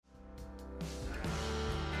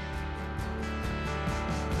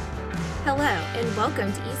Hello, and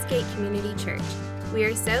welcome to Eastgate Community Church. We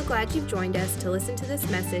are so glad you've joined us to listen to this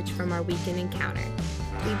message from our weekend encounter.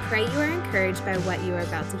 We pray you are encouraged by what you are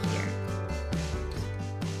about to hear.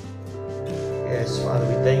 Yes, Father,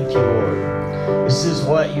 we thank you, Lord. This is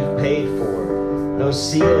what you've paid for. No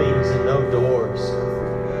ceilings and no doors.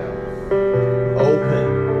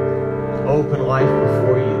 Open life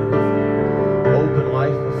before you. Open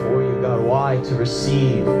life before you, God. Why? To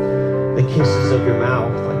receive the kisses of your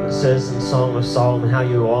mouth. Like it says in Song of Solomon, how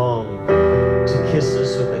you long to kiss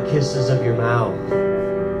us with the kisses of your mouth.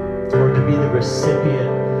 Or to be the recipient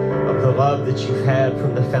of the love that you've had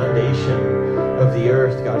from the foundation of the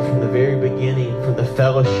earth, God, from the very beginning, from the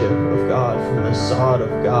fellowship of God, from the sod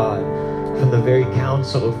of God, from the very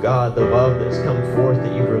counsel of God, the love that's come forth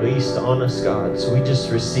that you've released on us, God. So we just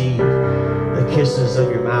receive the kisses of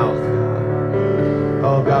your mouth, God.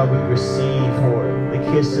 Oh, God, we receive, Lord, the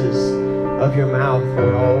kisses of your mouth,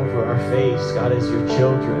 Lord, all over our face, God, as your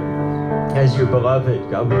children, as your beloved,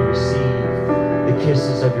 God, we receive the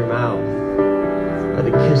kisses of your mouth, the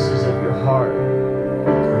kisses of your heart,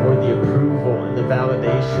 Lord, the approval and the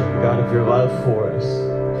validation, God, of your love for us.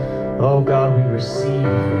 Oh, God, we receive.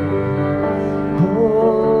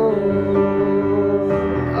 Oh,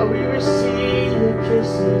 we receive the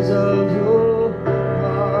kisses of your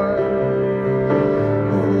heart.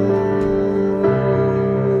 Oh,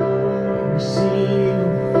 we receive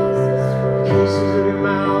the kisses of your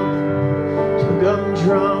mouth to become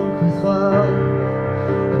drunk with love,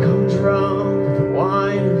 become drunk with the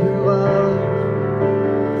wine of your love,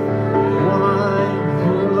 the wine of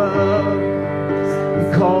your love. You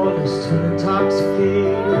called us to an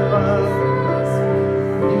intoxicating love.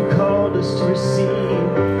 You called us to receive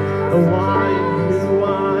a wine, new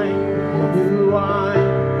wine, a new wine,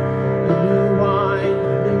 a new wine, a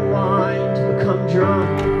new wine, to become drunk,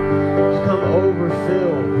 to become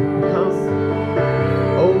overfilled, become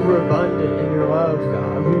overabundant in your love,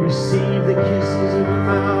 God. We receive the kisses of your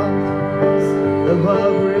mouth, the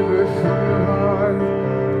love river from your heart,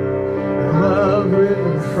 the love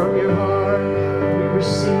river from your heart. We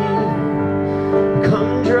receive,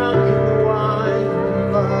 become drunk in the wine of your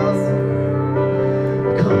love.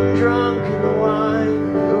 Come drunk in the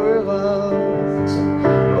wine of your love. It's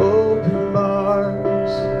open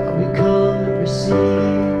bars. Now we come and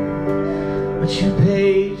receive what you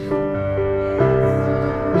paid for.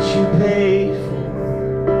 What you paid for.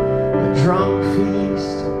 A drunk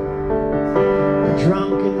feast. A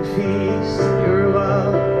drunken feast in your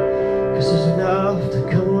love. 'Cause there's enough to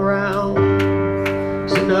come around.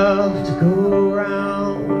 There's enough to go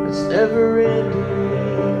around. It's never ending.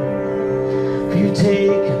 You take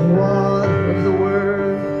the water of the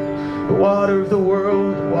word, the water of the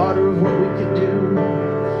world, the water of what we can do.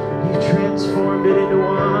 You've transformed it into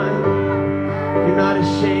wine. You're not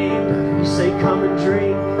ashamed. You say, come and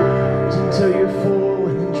drink until you're full,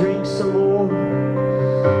 and then drink some more.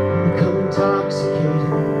 And become intoxicated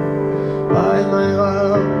by my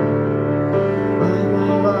love, by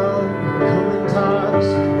my love. Become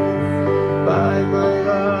intoxicated by my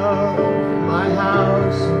love. In my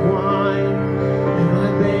house of wine,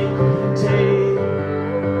 banquet table,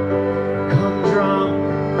 come drunk,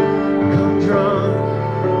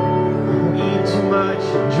 eat too much,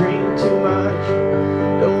 drink too much,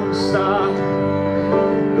 don't stop,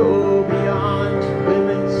 go beyond your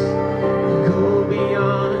limits, go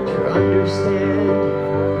beyond your understanding,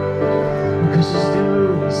 because it's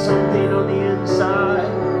doing something on the inside.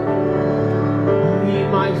 Eat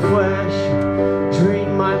my flesh, drink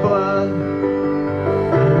my blood,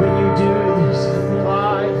 and when you do this,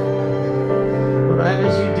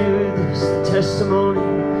 as you do this, the testimony,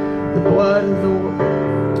 the blood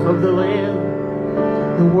of the Lamb,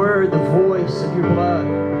 the word, the voice of your blood,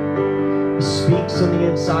 it speaks on the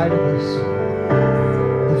inside of us.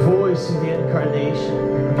 The voice of the incarnation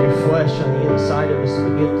of your flesh on the inside of us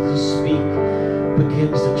begins to speak,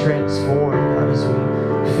 begins to transform. God, as we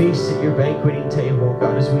feast at your banqueting table,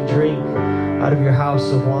 God, as we drink out of your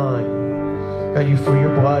house of wine, God, for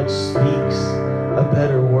your blood speaks a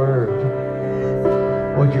better word.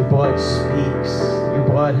 Lord, your blood speaks. Your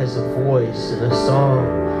blood has a voice and a song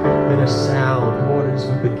and a sound. Lord, as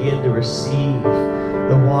we begin to receive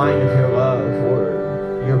the wine of your love, Lord,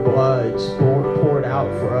 your blood poured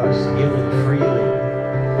out for us, given freely.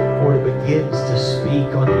 Lord, it begins to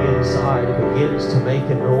speak on the inside. It begins to make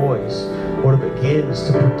a noise. Lord, it begins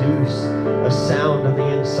to produce a sound on the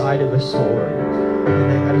inside of us, Lord.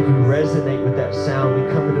 And then as we resonate with that sound, we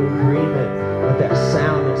come into agreement with that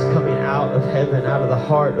sound that's coming out of heaven, out of the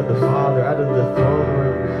heart of the Father, out of the throne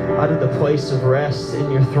room, out of the place of rest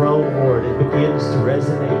in your throne, Lord. It begins to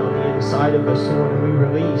resonate on the inside of us, Lord, and we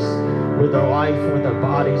release with our life, with our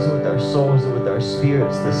bodies, with our souls, and with our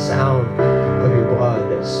spirits the sound of your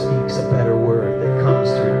blood that speaks a better word, that comes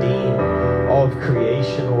to redeem all of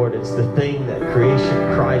creation, Lord. It's the thing that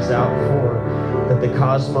creation cries out for, that the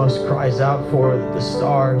cosmos cries out for, that the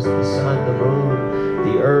stars, the sun, the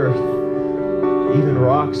moon, the earth, even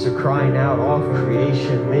rocks are crying out. All of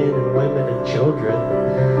creation, men and women and children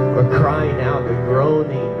are crying out. They're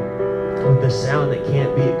groaning with the sound that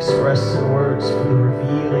can't be expressed in words for the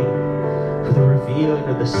revealing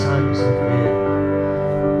of the sons of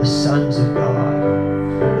men, the sons of God,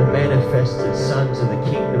 the manifested sons of the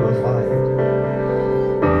kingdom of light.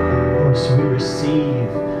 Lord, so we receive,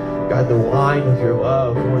 God, the wine of your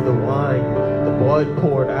love, or the wine, the blood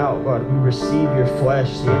poured out, God. We receive your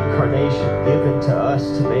flesh, the incarnation given to us,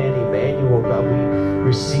 to man, Emmanuel, God. We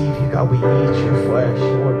receive you, God. We eat your flesh,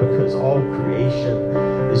 Lord, because all creation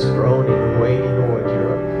is groaning and waiting, Lord.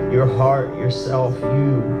 Your heart, yourself,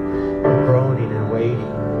 you are groaning and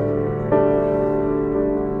waiting.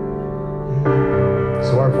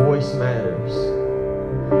 So our voice matters.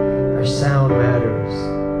 Our sound matters.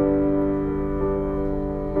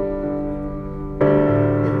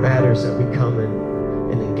 It matters that we come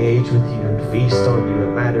and engage with you and feast on you.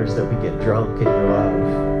 It matters that we get drunk in your love.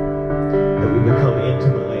 That we become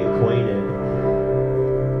intimately acquainted.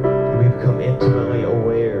 That we become intimately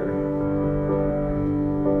aware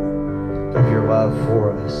of your love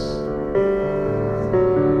for us.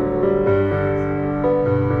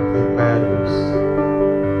 It matters.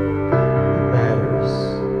 It matters.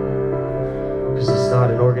 Because it's not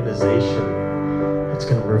an organization that's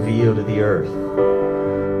going to reveal to the earth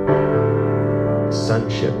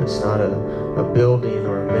sonship. It's not a building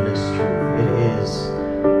or a ministry. It is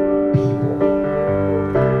people.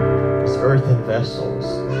 It's earthen vessels.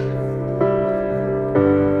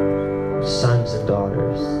 Sons and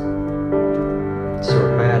daughters. So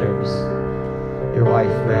it matters. Your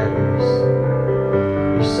life matters.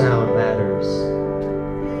 Your sound matters.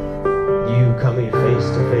 You coming face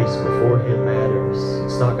to face before him matters.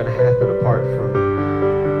 It's not going to happen apart from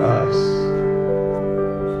us.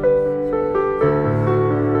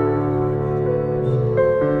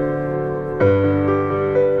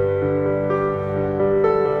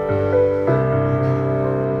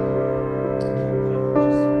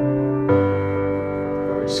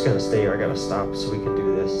 We're just going to stay here. I got to stop so we can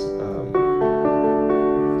do this.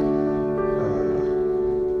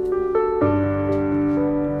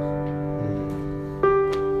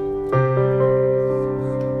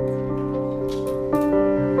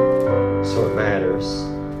 So it matters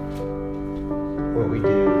what we do.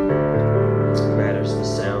 It matters the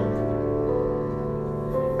sound.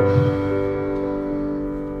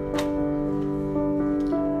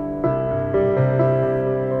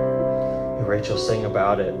 Rachel sang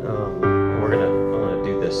about it. I'm gonna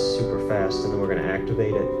do this super fast, and then we're gonna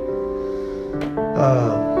activate it.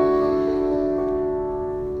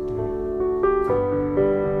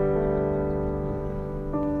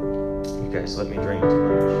 You guys let me drink too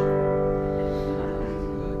much.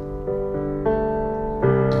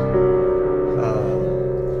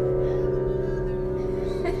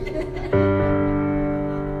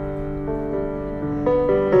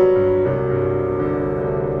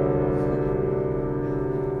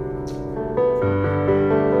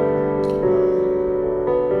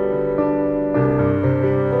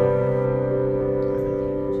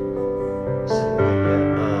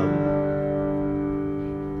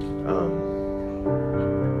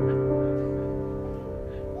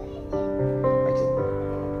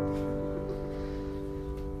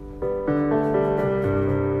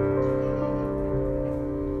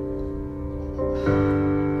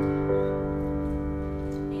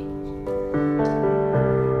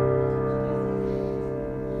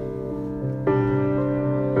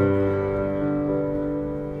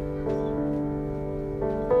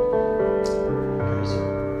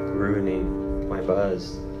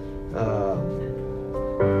 Buzz.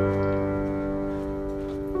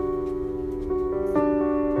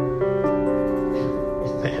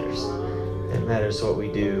 It matters. It matters what we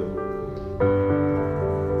do.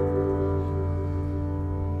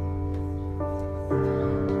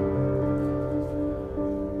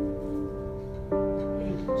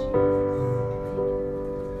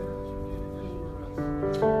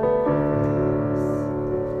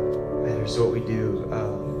 It matters what we do.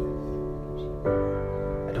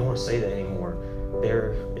 I don't want to say that anymore.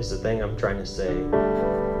 There is the thing I'm trying to say.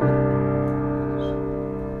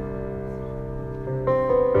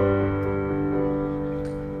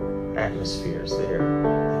 Atmosphere is there.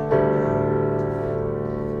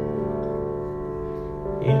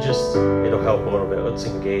 it'll help a little bit. Let's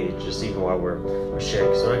engage just even while we're sharing,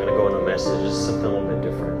 because we're not going to go into a message. It's something a little bit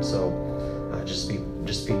different. So just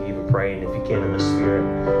be even praying if you can in the Spirit.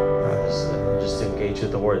 Just engage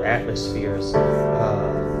with the word. Atmospheres.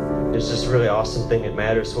 It's just a really awesome thing. It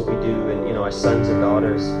matters what we do, and as sons and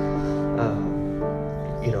daughters,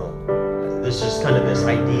 there's just kind of this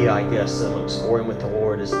idea, I guess, that I'm exploring with the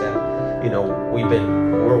Lord, is that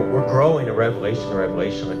we're growing in revelation to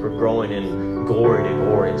revelation, like we're growing in glory to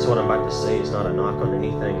glory. And so what I'm about to say is not a knock on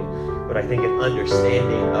anything, but I think an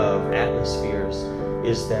understanding of atmospheres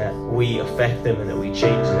is that we affect them and that we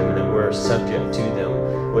change them and that we're subject to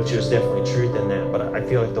them, which is definitely truth in that. But I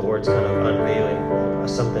feel like the Lord's kind of unveiling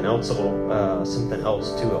something else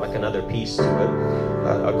to it, like another piece to it,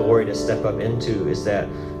 a glory to step up into, is that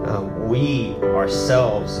we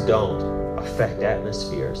ourselves don't affect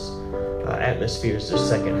atmospheres. Atmospheres are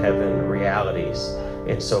second heaven realities,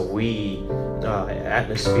 and so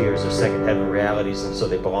atmospheres are second heaven realities, and so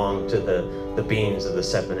they belong to the beings of the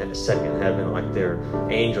second heaven. Like their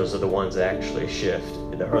angels are the ones that actually shift,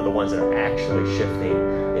 or the ones that are actually shifting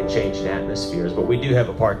and changing atmospheres. But we do have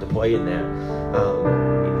a part to play in that,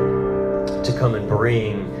 to come and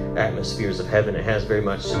bring atmospheres of heaven. It has very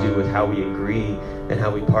much to do with how we agree and how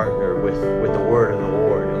we partner with the word of the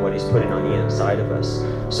Lord and what He's putting on the inside of us,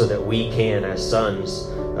 so that we can, as sons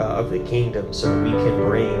of the kingdom, so that we can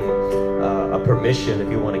bring a permission, if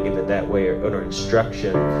you want to give it that way, or an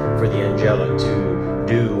instruction for the angelic to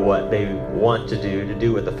do what they want to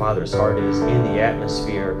do what the Father's heart is in the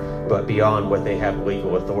atmosphere, but beyond what they have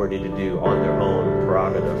legal authority to do on their own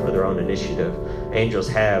prerogative or their own initiative. Angels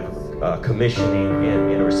have commissioning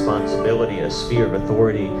and a responsibility, a sphere of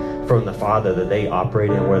authority from the Father that they operate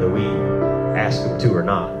in, whether we ask them to or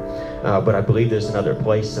not. But I believe there's another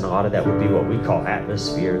place, and a lot of that would be what we call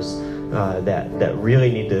atmospheres, that really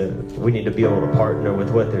we need to be able to partner with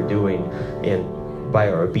what they're doing, and by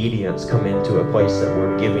our obedience come into a place that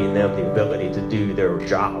we're giving them the ability to do their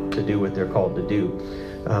job, to do what they're called to do.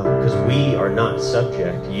 Because we are not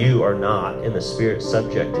subject, you are not in the Spirit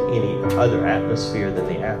subject to any other atmosphere than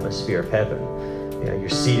the atmosphere of heaven. You're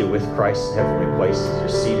seated with Christ in heavenly places. You're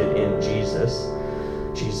seated in Jesus.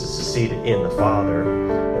 Jesus is seated in the Father.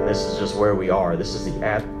 And this is just where we are. This is the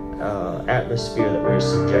atmosphere that we're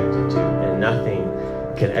subjected to. And nothing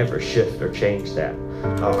can ever shift or change that.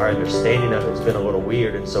 Our understanding of it's been a little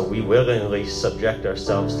weird. And so we willingly subject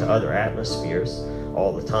ourselves to other atmospheres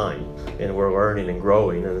all the time, and we're learning and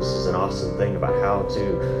growing, and this is an awesome thing about how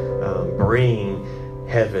to bring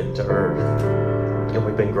heaven to earth. And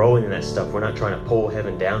we've been growing in that stuff. We're not trying to pull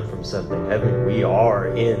heaven down from something. Heaven, we are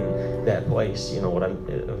in that place. So I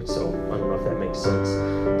don't know if that makes sense,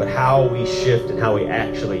 but how we shift and how we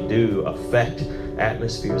actually do affect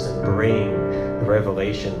atmospheres and bring the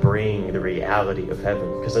revelation, bring the reality of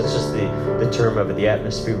heaven, because that's just the term of it. The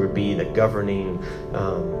atmosphere would be the governing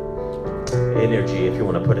energy, if you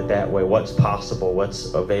want to put it that way. What's possible,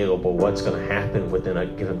 what's available, what's going to happen within a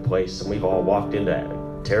given place. And we've all walked into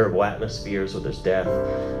terrible atmospheres where there's death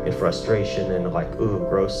and frustration and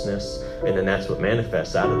grossness, and then that's what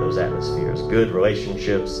manifests out of those atmospheres. Good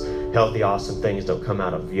relationships, healthy, awesome things don't come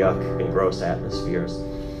out of yuck and gross atmospheres.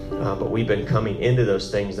 But we've been coming into those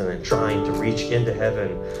things and then trying to reach into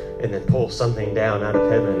heaven and then pull something down out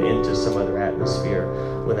of heaven into some other atmosphere,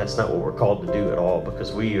 when that's not what we're called to do at all,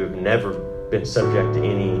 because we have never been subject to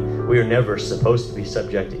we are never supposed to be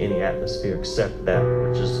subject to any atmosphere except that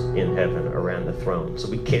which is in heaven around the throne. So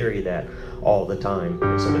we carry that all the time.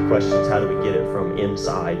 And so the question is, how do we get it from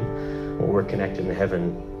inside, when we're connected to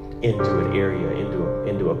heaven, into an area,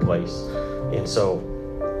 into a place? And so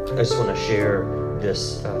I just want to share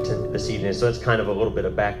this evening. So that's kind of a little bit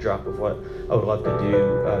of backdrop of what I would love to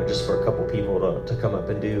do, just for a couple people to come up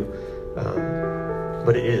and do.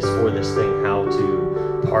 But it is for this thing, how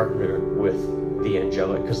to partner with the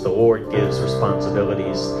angelic, because the Lord gives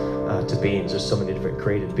responsibilities to beings. There's so many different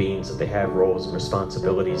created beings that they have roles and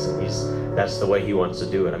responsibilities, and that's the way He wants to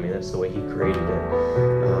do it. I mean, that's the way He created it.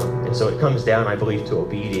 And so it comes down, I believe, to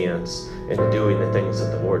obedience and doing the things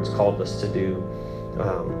that the Lord's called us to do.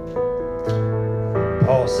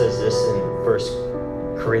 Paul says this in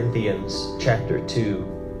 1 Corinthians chapter 2.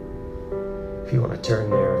 If you want to turn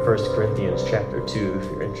there, 1 Corinthians chapter 2, if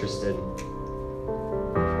you're interested.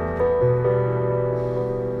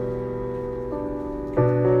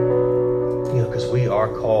 Because we are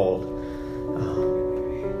called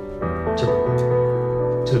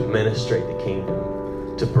to administrate the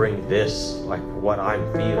kingdom, to bring this, like what I'm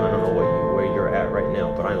feeling. I don't know where you're at right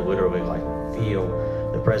now, but I literally feel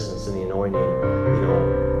the presence and the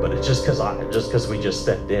anointing, but it's just because we just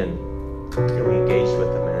stepped in and we engaged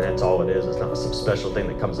with the man. and that's all it is. It's not some special thing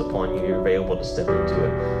that comes upon you. You're available to step into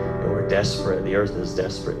it. And we're desperate. The earth is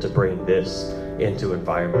desperate to bring this into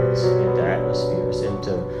environments, into atmospheres,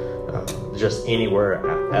 into just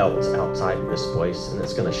anywhere else outside of this place. And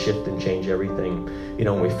it's going to shift and change everything. You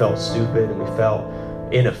know, when we felt stupid and we felt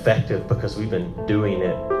ineffective because we've been doing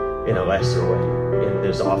it in a lesser way. And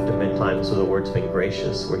there's often been times where the Lord's been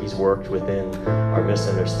gracious, where he's worked within our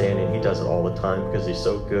misunderstanding. He does it all the time because he's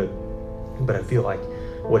so good. But I feel like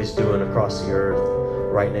what he's doing across the earth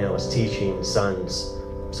right now is teaching sons,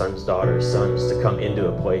 daughters, sons to come into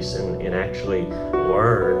a place and actually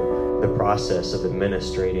learn the process of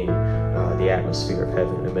administrating the atmosphere of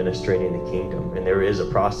heaven, administrating the kingdom. And there is a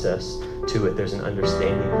process to it. There's an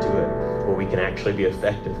understanding to it where we can actually be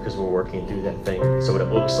effective because we're working through that thing. So what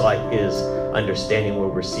it looks like is understanding where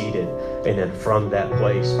we're seated, and then from that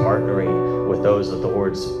place partnering with those that the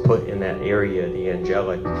Lord's put in that area, the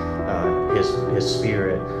angelic, his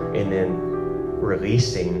spirit, and then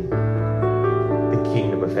releasing the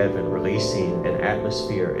kingdom of heaven, releasing an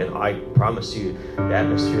atmosphere. And I promise you, the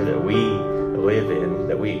atmosphere that we live in,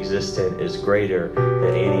 that we exist in, is greater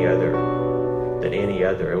than any other.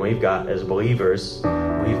 And we've got, as believers,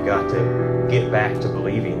 we've got to get back to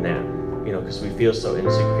believing that, you know, because we feel so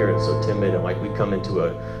insecure and so timid, and like we come into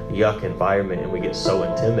a yuck environment and we get so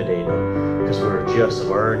intimidated because we're just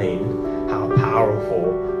learning how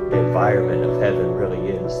powerful the environment of heaven really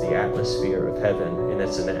is, the atmosphere of heaven. And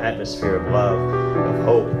it's an atmosphere of love, of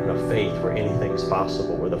hope, and of faith, where anything's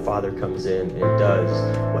possible, where the Father comes in and does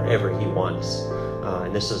whatever he wants.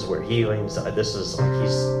 And this is where healings, this is like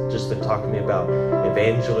he's just been talking to me about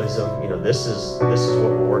evangelism. You know, this is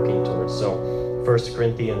what we're working towards. So 1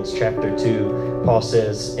 Corinthians chapter 2, Paul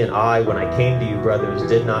says, "And I, when I came to you, brothers,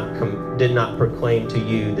 did not proclaim to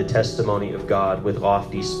you the testimony of God with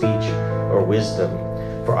lofty speech or wisdom,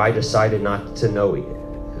 for I decided to know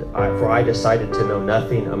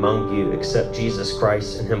nothing among you except Jesus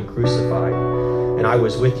Christ and him crucified. And I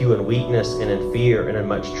was with you in weakness and in fear and in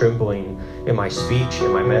much trembling. And my speech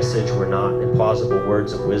and my message were not in plausible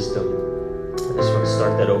words of wisdom." I just want to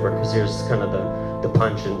start that over because here's kind of the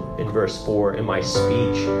punch in verse 4. "And my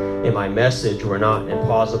speech and my message were not in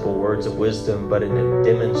plausible words of wisdom, but in a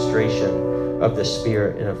demonstration of the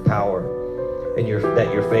Spirit and of power, and that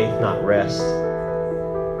your faith not rest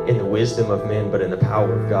in the wisdom of men, but in the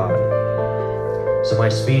power of God. So my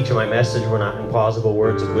speech and my message were not in plausible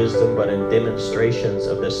words of wisdom, but in demonstrations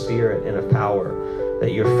of the Spirit and of power,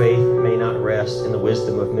 that your faith may not rest in the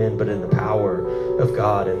wisdom of men, but in the power of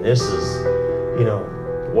God." And this is, you know,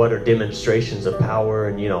 what are demonstrations of power?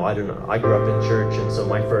 And, you know, I don't know, I grew up in church, and so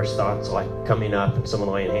my first thoughts, like coming up and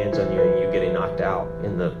someone laying hands on you and you getting knocked out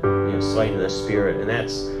in the, you know, slain in the Spirit. And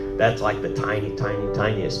that's like the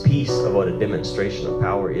tiniest piece of what a demonstration of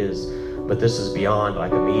power is. But this is beyond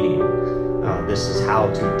like a meeting. This is how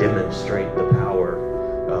to demonstrate the power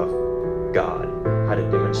of God, how to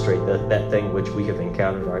demonstrate that thing which we have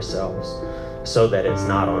encountered ourselves, so that it's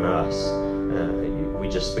not on us. We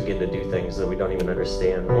just begin to do things that we don't even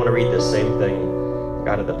understand. I want to read this same thing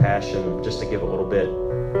out of the Passion, just to give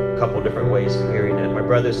a couple different ways of hearing it. "My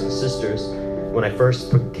brothers and sisters, when I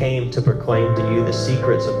first came to proclaim to you the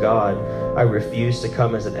secrets of God, I refused to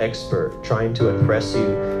come as an expert, trying to impress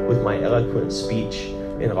you with my eloquent speech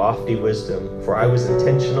and lofty wisdom, for I was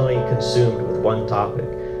intentionally consumed with one topic,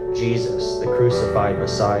 Jesus, the crucified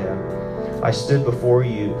Messiah. I stood before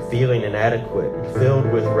you feeling inadequate and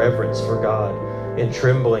filled with reverence for God, and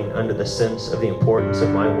trembling under the sense of the importance of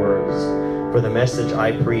my words. For the message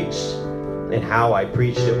I preached and how I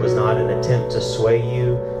preached it was not an attempt to sway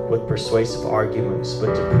you with persuasive arguments,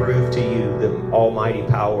 but to prove to you the almighty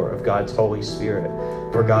power of God's Holy Spirit.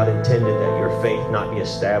 For God intended that your faith not be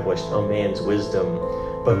established on man's wisdom,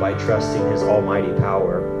 but by trusting his almighty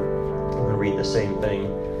power." I'm going to read the same thing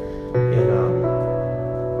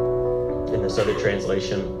in this other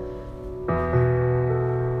translation.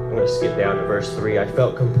 I'm going to skip down to verse 3. "I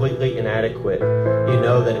felt completely inadequate. You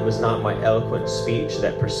know that it was not my eloquent speech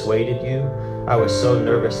that persuaded you. I was so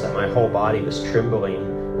nervous that my whole body was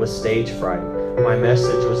trembling with stage fright. My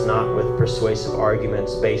message was not with persuasive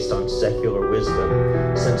arguments based on secular wisdom,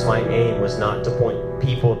 since my aim was not to point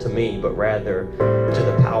people to me, but rather to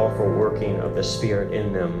the powerful working of the Spirit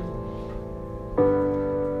in them.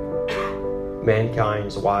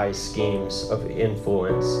 Mankind's wise schemes of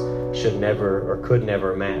influence should never or could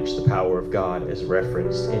never match the power of God as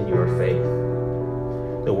referenced in your faith.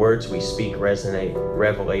 The words we speak resonate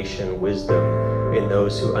revelation, wisdom in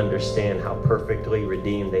those who understand how perfectly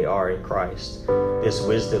redeemed they are in Christ. This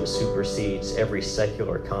wisdom supersedes every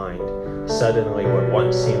secular kind. Suddenly, what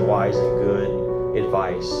once seemed wise and good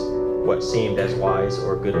advice, what seemed as wise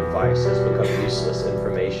or good advice has become useless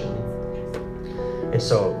information. And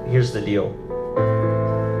so here's the deal.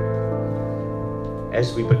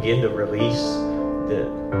 As we begin to release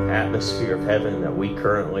the atmosphere of heaven that we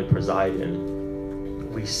currently preside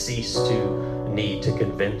in, we cease to need to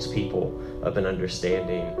convince people of an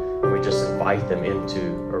understanding, and we just invite them into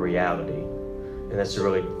a reality. And that's a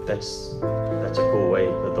cool way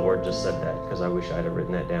that the Lord just said that, because I wish I had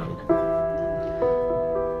written that down.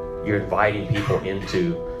 You're inviting people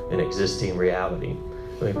into an existing reality.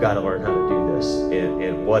 We've got to learn how to do this.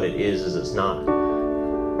 And what it is it's not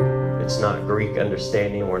Greek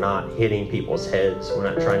understanding. We're not hitting people's heads. We're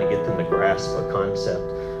not trying to get them to grasp a concept.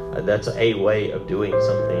 That's a way of doing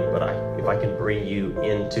something, but if I can bring you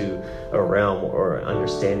into a realm or an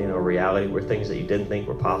understanding or reality where things that you didn't think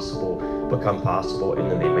were possible become possible,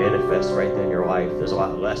 and then they manifest right there in your life, there's a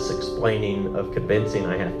lot less explaining of convincing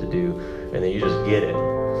I have to do, and then you just get it.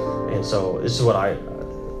 And so this is what I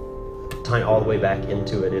tie all the way back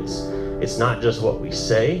into it. It's not just what we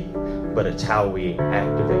say, but it's how we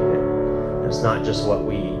activate it. It's not just what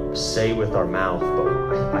we say with our mouth, but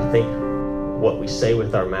I think what we say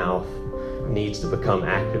with our mouth needs to become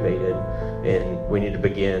activated, and we need to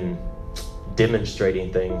begin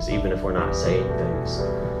demonstrating things even if we're not saying things.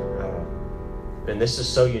 And this is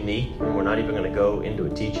so unique, and we're not even going to go into a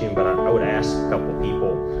teaching, but I would ask a couple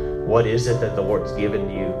people, what is it that the Lord's given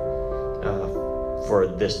you for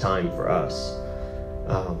this time for us?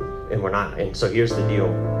 And so here's the deal.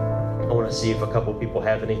 I want to see if a couple people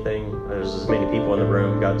have anything. There's as many people in the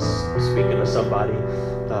room. God's speaking to somebody,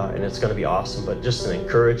 and it's going to be awesome. But just an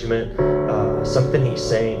encouragement, something He's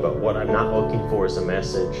saying, but what I'm not looking for is a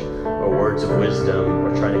message or words of wisdom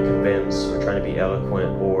or trying to convince or trying to be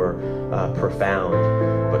eloquent or profound.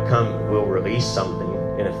 But we'll release something.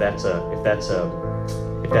 And if that's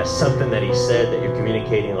something that He said that you're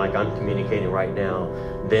communicating like I'm communicating right now,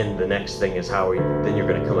 then the next thing is then you're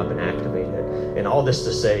going to come up and activate it. And all this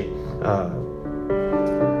to say,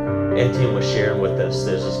 Etienne was sharing with us,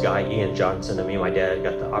 there's this guy, Ian Johnson, and me and my dad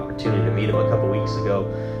got the opportunity to meet him a couple weeks ago.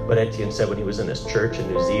 But Etienne said when he was in this church in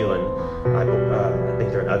New Zealand, I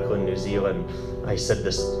think they're in Auckland, New Zealand, I said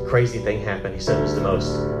this crazy thing happened. He said it was the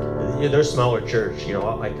most, they're a smaller church, a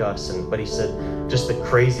lot like us, but he said just the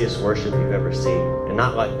craziest worship you've ever seen. And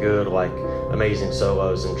not like good, like amazing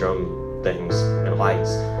solos and drum things and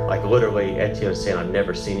lights. Like literally, Etienne was saying, I've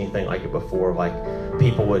never seen anything like it before. Like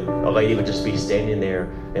a lady would just be standing there,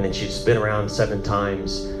 and then she'd spin around 7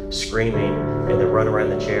 times, screaming, and then run around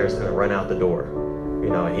the chairs and then run out the door.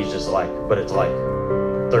 And he's just like, but it's like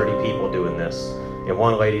 30 people doing this. And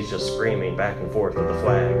one lady's just screaming back and forth with the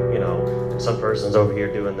flag, and some person's over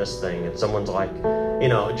here doing this thing, and someone's like,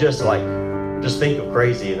 just think of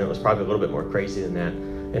crazy, and it was probably a little bit more crazy than that.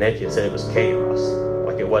 And Etienne said it was chaos.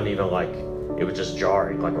 Like it wasn't even like, it was just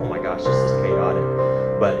jarring, like, oh my gosh, this is chaotic.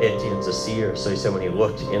 But Etienne's a seer, so he said when he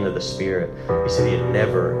looked into the Spirit, he said he had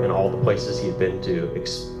never, in all the places he had been to,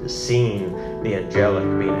 seen the angelic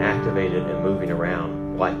being activated and moving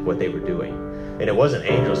around like what they were doing. And it wasn't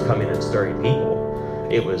angels coming and stirring people.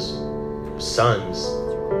 It was sons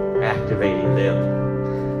activating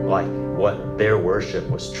them, like what their worship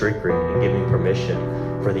was triggering and giving permission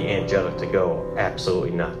for the angelic to go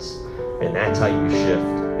absolutely nuts. And that's how you shift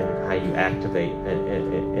and how you activate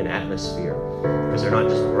an atmosphere. Because they're not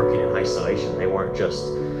just working in isolation. They weren't just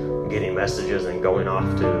getting messages and going off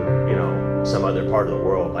to, some other part of the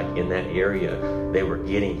world. Like in that area, they were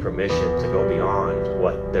getting permission to go beyond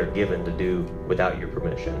what they're given to do without your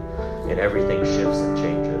permission. And everything shifts and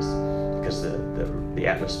changes because the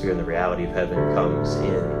atmosphere and the reality of heaven comes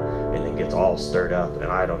in and then gets all stirred up.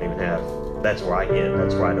 And that's where I get.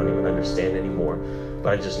 That's where I don't even understand anymore.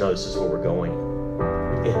 But I just know this is where we're going.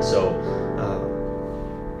 And so,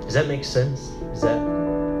 does that make sense? We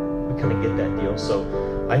kind of get that deal? So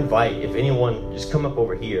I invite, if anyone, just come up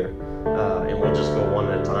over here, and we'll just go one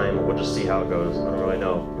at a time, and we'll just see how it goes. I don't really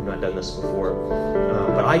know. We've not done this before.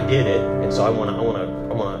 But I did it, and so I want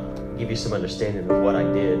to give you some understanding of what I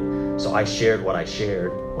did. So I shared what I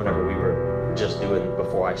shared whenever we were just doing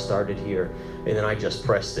before I started here, and then I just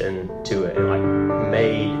pressed into it and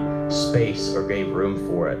made space or gave room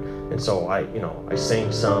for it. And so I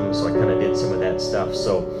sang some, so I kind of did some of that stuff.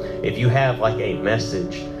 So if you have like a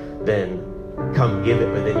message, then come give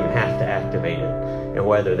it, but then you have to activate it. And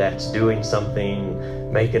whether that's doing something,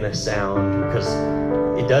 making a sound, because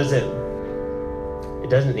it doesn't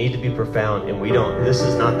need to be profound, and this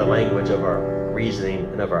is not the language of our reasoning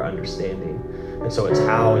and of our understanding. And so it's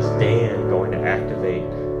how is Dan going to activate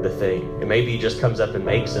the thing? And maybe he just comes up and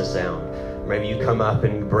makes a sound, Maybe you come up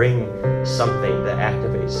and bring something that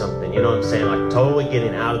activates something. You know what I'm saying? Like totally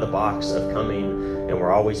getting out of the box of coming and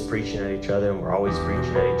we're always preaching at each other and we're always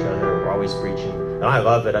preaching at each other and we're always preaching. And I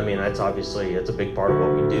love it. I mean, it's a big part of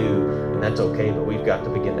what we do, and that's okay, but we've got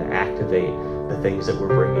to begin to activate the things that we're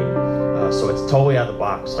bringing. So it's totally out of the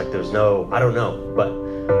box. Like there's no, I don't know,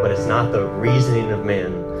 but it's not the reasoning of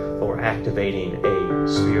men, but we're activating a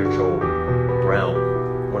spiritual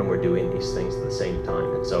realm when we're doing these things at the same time.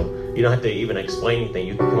 And so you don't have to even explain anything.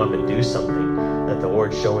 You can come up and do something that the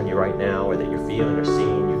Lord's showing you right now or that you're feeling or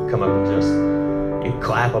seeing. You come up and you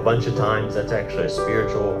clap a bunch of times. That's actually a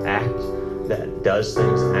spiritual act that does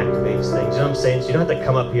things and activates things. You know what I'm saying? So you don't have to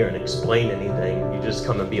come up here and explain anything. You just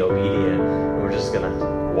come and be obedient, and we're just going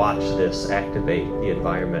to watch this activate the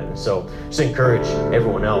environment. And so just encourage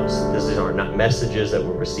everyone else. These are not messages that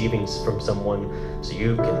we're receiving from someone. So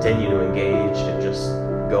you continue to engage and just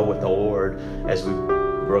go with the Lord as we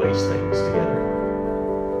release things together.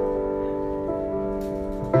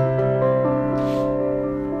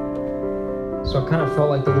 So I kind of felt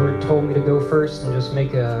like the Lord told me to go first and just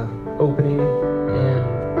make a opening, and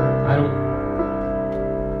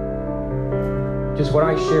just what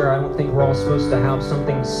I share, I don't think we're all supposed to have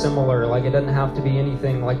something similar. Like it doesn't have to be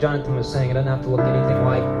anything, like Jonathan was saying, it doesn't have to look anything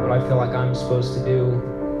like what I feel like I'm supposed to do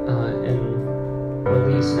and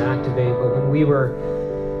release and activate. But when we were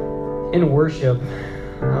in worship,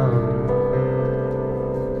 the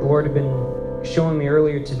Lord had been showing me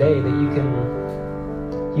earlier today that you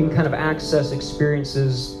can kind of access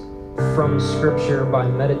experiences from Scripture by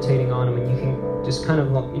meditating on them, and you can just kind of,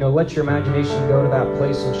 let your imagination go to that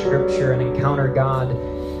place in Scripture and encounter God.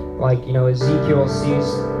 Like, Ezekiel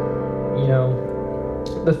sees,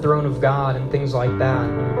 the throne of God and things like that.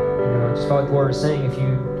 And, I just felt like the Lord was saying, if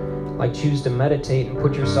you choose to meditate and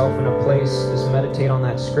put yourself in a place, just meditate on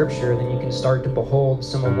that Scripture, then you can start to behold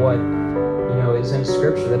some of what is in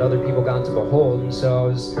Scripture that other people got to behold. And so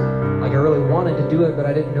I really wanted to do it, but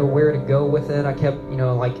I didn't know where to go with it. I kept,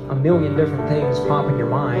 a million different things pop in your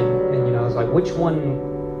mind, and I was like, which one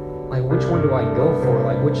do I go for?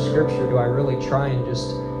 Like, which Scripture do I really try and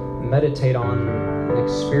just meditate on and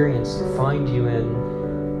experience and find you in?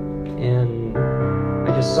 And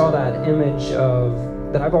I just saw that image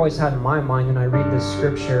that I've always had in my mind, and I read this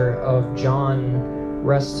Scripture of John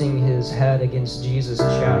resting his head against Jesus'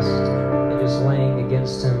 chest and just laying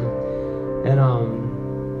against him. And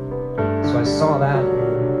so I saw that,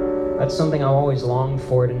 and that's something I've always longed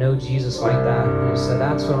for, to know Jesus like that. And I said,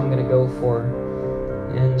 that's what I'm going to go for.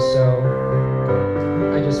 And so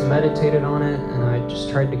I just meditated on it, and I just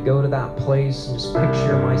tried to go to that place and just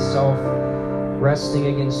picture myself resting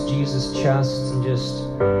against Jesus' chest, and just,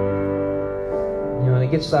 and it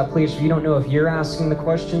gets to that place where you don't know if you're asking the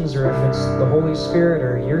questions or if it's the Holy Spirit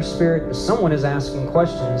or your spirit, but someone is asking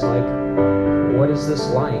questions like, what is this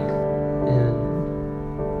like? And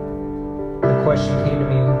the question came to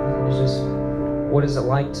me, it was just, what is it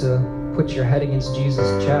like to put your head against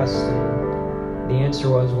Jesus' chest? And the answer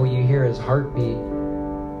was, will you hear his heartbeat?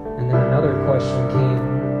 And then another question came,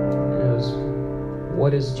 and it was,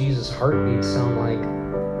 what does Jesus' heartbeat sound like?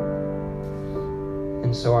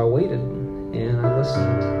 And so I waited, and I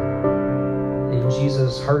listened. And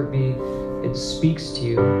Jesus' heartbeat, it speaks to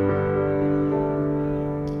you.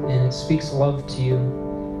 And it speaks love to you.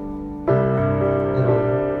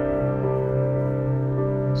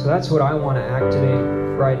 So that's what I want to activate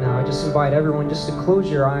right now. I just invite everyone just to close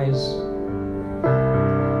your eyes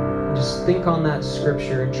and just think on that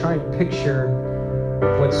Scripture and try and picture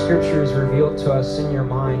what Scripture has revealed to us in your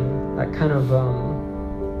mind, that kind of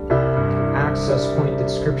access point that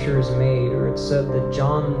Scripture has made. Or it said that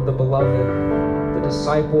John the Beloved, the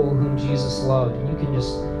disciple whom Jesus loved, and you can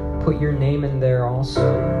just put your name in there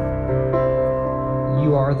also.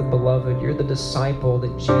 You are the beloved. You're the disciple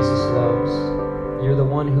that Jesus loves. You're the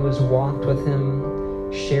one who has walked with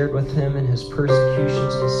him, shared with him in his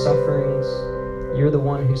persecutions and sufferings. You're the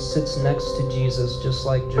one who sits next to Jesus, just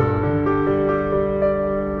like John.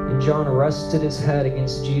 And John rested his head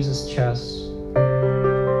against Jesus' chest.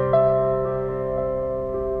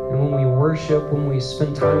 And when we worship, when we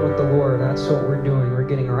spend time with the Lord, that's what we're doing. We're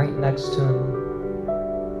getting right next to him.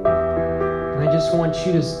 And I just want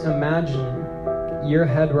you to imagine your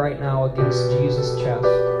head right now against Jesus' chest.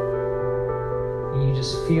 And you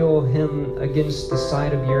just feel him against the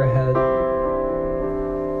side of your head.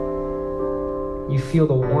 You feel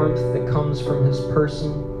the warmth that comes from his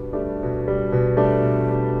person.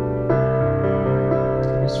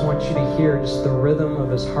 I just want you to hear just the rhythm of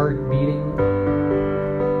his heart beating.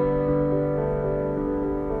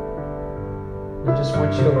 I just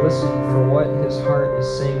want you to listen for what his heart is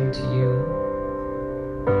saying to you.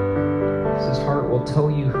 His heart will tell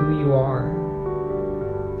you who you are.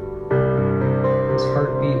 His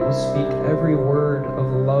heartbeat will speak every word of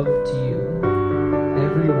love to you,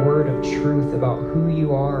 every word of truth about who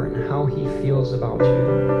you are and how He feels about you.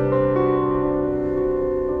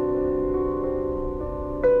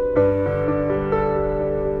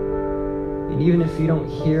 And even if you don't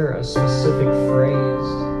hear a specific phrase,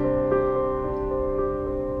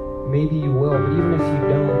 maybe you will, but even if you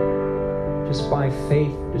don't, just by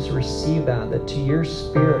faith, just receive that to your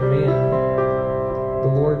spirit, man, the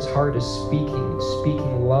Lord's heart is speaking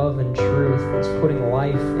love and truth. It's putting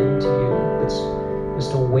life into you. It's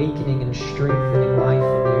just awakening and strengthening life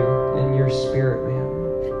in you, in your spirit, man.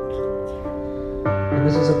 And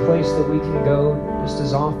this is a place that we can go just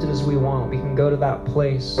as often as we want. We can go to that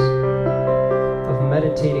place of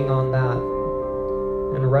meditating on that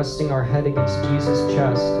and resting our head against Jesus'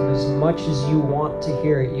 chest. And as much as you want to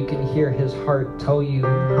hear it, you can hear His heart tell you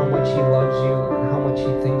how much He loves you and how much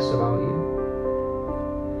He thinks about you.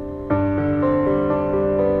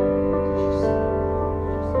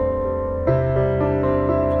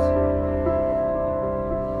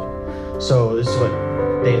 So this is what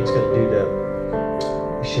Dan's going to do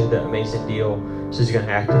to share that amazing deal. So he's going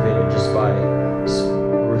to activate it just by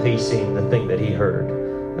releasing the thing that he heard,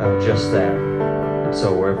 just that. And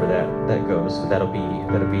so wherever that goes, that'll be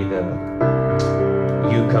the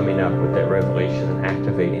you coming up with that revelation and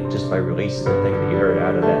activating just by releasing the thing that you heard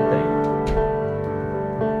out of that thing.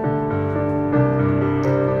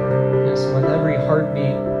 Yes, with every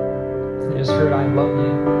heartbeat, I just heard, I love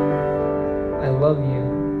you. I love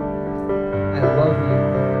you. I love you.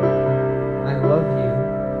 I love you.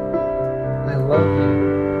 I love you.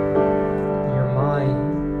 You're mine.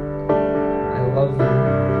 I love you.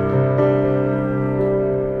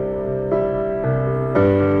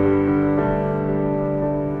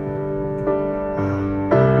 Wow.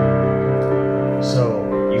 So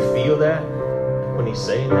you feel that when he's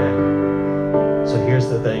saying that? So here's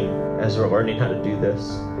the thing, as we're learning how to do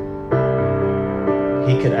this,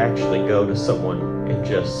 he could actually go to someone and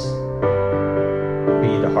just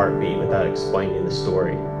be the heartbeat without explaining the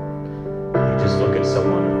story. You just look at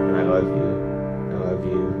someone and I love you, I love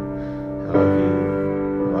you, I love you,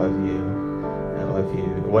 I love you, I love you.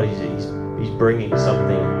 What he's bringing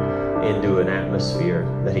something into an atmosphere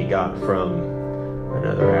that he got from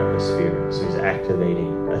another atmosphere. So he's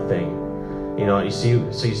activating a thing. You know, you see,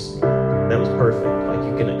 that was perfect. Like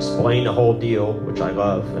you can explain the whole deal, which I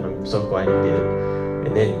love, and I'm so glad he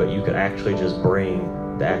did. But you could actually just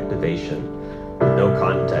bring the activation with no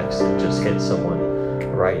context and just hit someone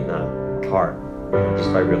right in the heart, you know,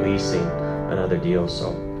 just by releasing another deal.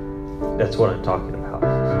 So that's what I'm talking about.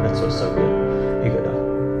 That's what's so good. You gotta.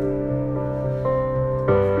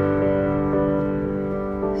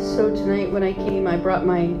 So tonight when I came, I brought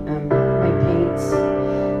my paints,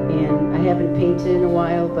 and I haven't painted in a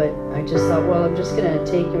while, but I just thought, well, I'm just gonna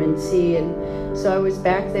take them and see. And so I was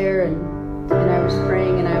back there and I was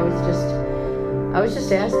praying, and I was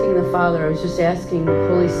just asking the Father, I was just asking the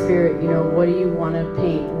Holy Spirit, you know, what do you want to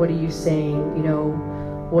paint? What are you saying? You know,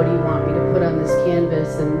 what do you want me to put on this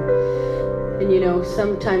canvas? And you know,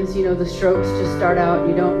 sometimes, you know, the strokes just start out and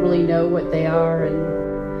you don't really know what they are.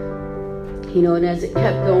 And, you know, and as it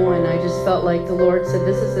kept going, I just felt like the Lord said,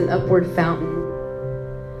 this is an upward fountain.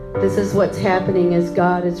 This is what's happening as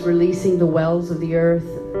God is releasing the wells of the earth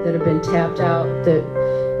that have been tapped out, that,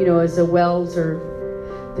 you know, as the wells are,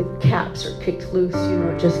 the caps are kicked loose, you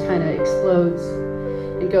know, it just kind of explodes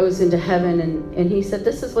and goes into heaven. And he said,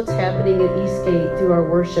 this is what's happening at Eastgate through our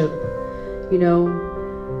worship, you know,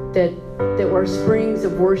 that our springs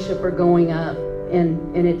of worship are going up,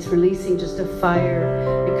 and it's releasing just a fire.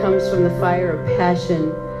 It comes from the fire of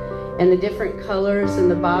passion, and the different colors in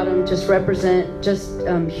the bottom just represent just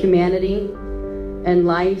humanity and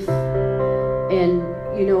life, and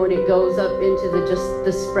you know, and it goes up into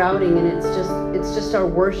the sprouting, and it's just our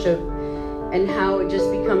worship and how it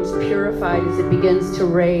just becomes purified as it begins to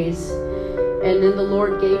raise. And then the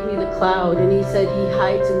Lord gave me the cloud, and he said he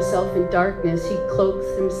hides himself in darkness, he cloaks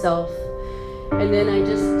himself. And then I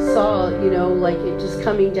just saw, you know, like it just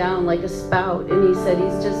coming down like a spout, and he said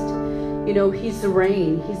he's just, you know, he's the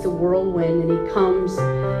rain, he's the whirlwind, and he comes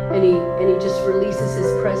and he just releases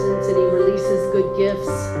his presence, and he releases good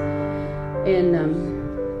gifts. And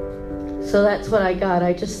so that's what I got.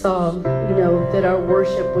 I just saw, you know, that our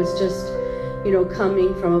worship was just, you know,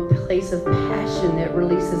 coming from a place of passion that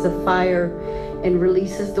releases a fire and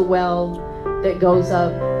releases the well that goes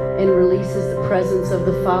up and releases the presence of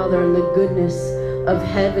the Father and the goodness of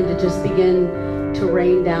heaven to just begin to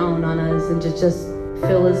rain down on us and to just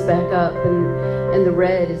fill us back up. And the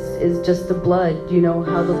red is just the blood, you know,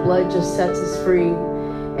 how the blood just sets us free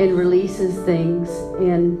and releases things.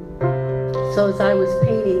 And so as I was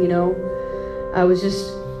painting, you know, I was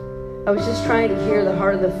just trying to hear the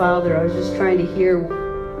heart of the Father. I was just trying to hear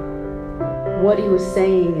what he was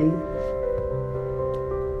saying. And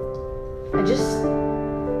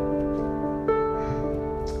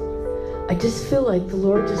I just feel like the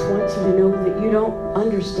Lord just wants you to know that you don't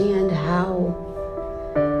understand how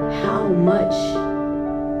much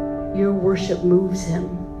your worship moves him,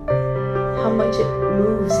 how much it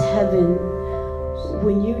moves heaven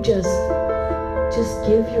when you just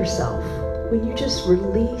give yourself, when you just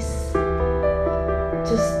release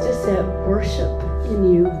just that worship in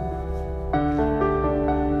you.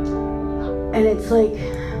 And it's like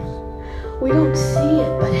we don't see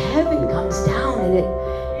it, but heaven comes down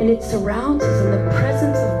and it surrounds us, and the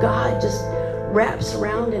presence of God just wraps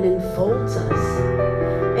around and enfolds us.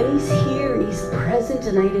 And he's here and he's present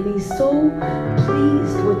tonight, and he's so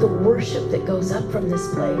pleased with the worship that goes up from this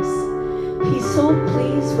place. He's so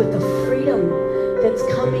pleased with the freedom that's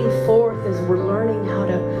coming forth as we're learning how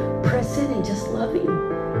to press in and just love him.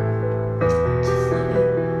 Just love him.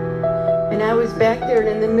 And I was back there, and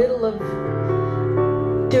in the middle of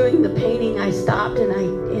doing the painting, I stopped and I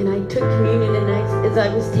took communion, and as I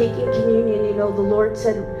was taking communion, you know, the Lord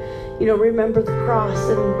said, you know, remember the cross.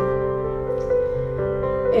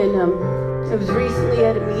 And I was recently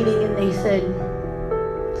at a meeting, and they said,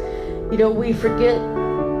 you know, we forget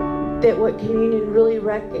that what communion really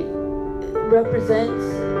represents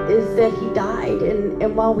is that he died.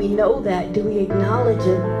 And while we know that, do we acknowledge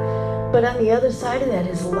it? But on the other side of that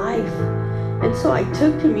is life. And so I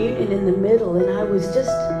took communion in the middle, and I was just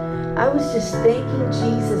thanking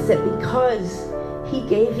Jesus that because he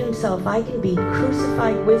gave himself, I can be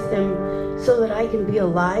crucified with him so that I can be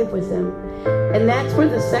alive with him. And that's where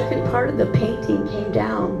the second part of the painting came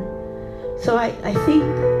down. So I think,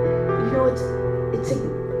 you know,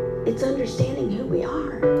 it's understanding who we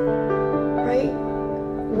are, right?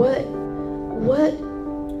 What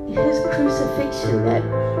his crucifixion, that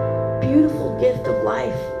beautiful gift of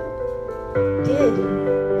life, did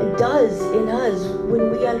and does in us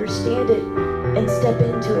when we understand it and step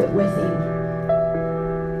into it with him.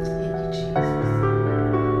 Thank you, Jesus.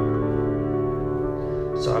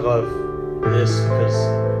 So I love this because,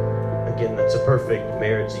 again, that's a perfect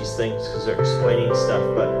marriage, these things, because they're explaining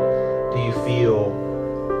stuff. But do you feel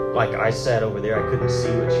like I sat over there, I couldn't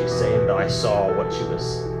see what she's saying, but I saw what she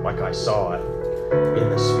was, like I saw it in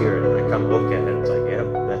the spirit, and I come look at it, it's like, yep,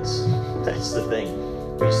 that's the thing.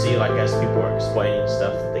 You see, like, as people are explaining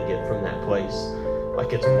stuff that they get from that place,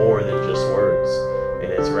 like it's more than just words,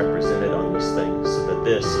 and it's represented on these things, so that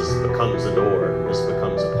this becomes a door, this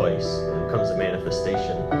becomes a place, it becomes a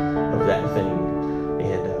manifestation of that thing,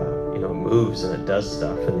 and you know, it moves and it does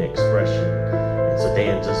stuff, and the expression. And so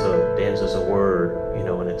dance is a word, you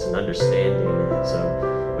know, and it's an understanding, and it's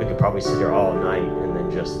we could probably sit here all night and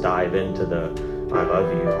then just dive into the I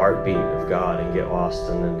love you heartbeat of God and get lost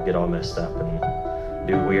and then get all messed up and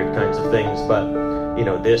do weird kinds of things. But you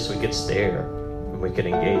know, this we could stare and we could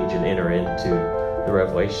engage and enter into the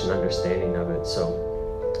revelation understanding of it. So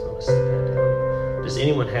I'll sit that down. Does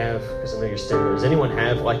anyone have, because I know you're standing there, does anyone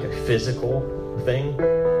have like a physical thing?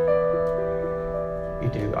 You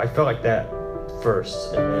do. I felt like that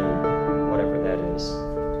first, and then whatever that is.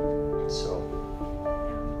 So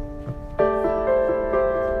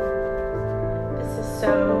this is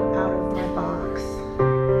so out of my box. I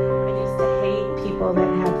used to hate people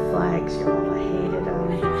that had flags, y'all. I hated them.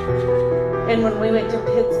 And when we went to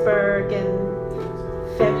Pittsburgh in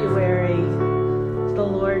February, the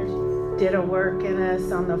Lord did a work in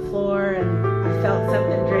us on the floor, and I felt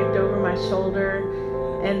something draped over my shoulder,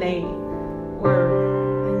 and they were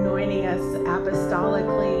anointing us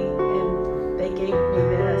apostolically, and they gave me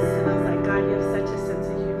this, and I was like, God, you have such a sense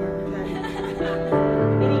of humor.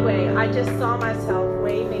 Anyway, I just saw myself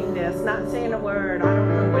waving this, not saying a word. I don't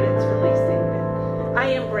know what it's releasing, but I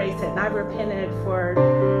embrace it, and I repented for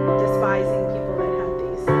despising people that have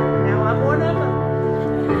these. Now I'm one of them.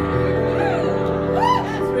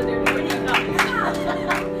 That's where they're doing it.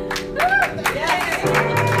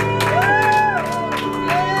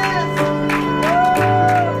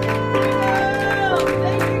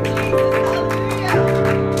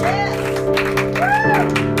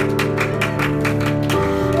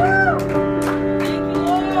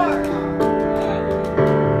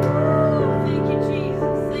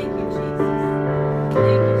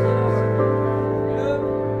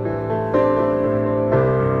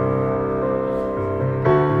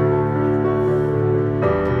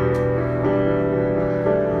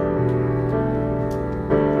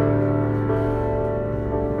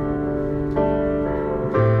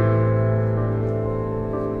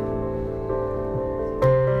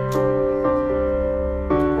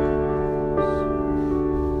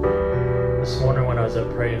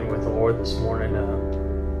 praying with the Lord this morning.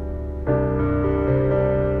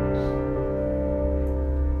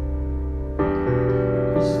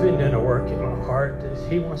 He's just been doing a work in my heart that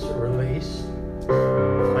He wants to release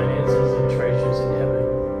finances and treasures in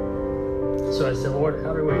heaven. So I said, Lord,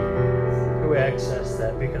 how do we access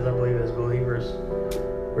that? Because I believe as believers,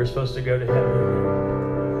 we're supposed to go to heaven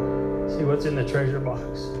and see what's in the treasure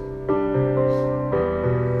box.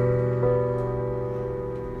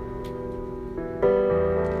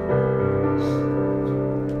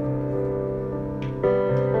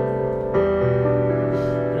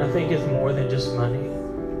 And I think it's more than just money.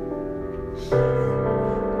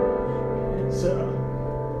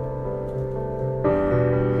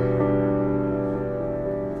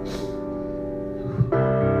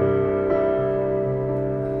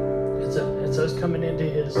 It's us coming into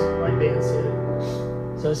His, like Dan said,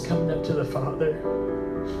 it's us coming up to the Father,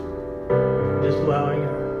 just allowing,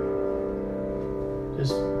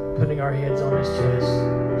 just putting our heads on His chest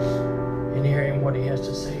and hearing what He has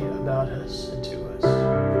to say about us and to us.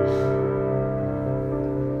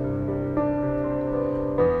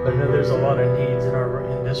 But I know there's a lot of needs in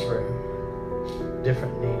this room,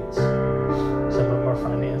 different needs. Some of them are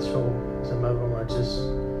financial, some of them are just,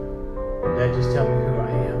 Dad, just tell me who I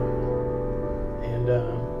am. And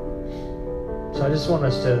so I just want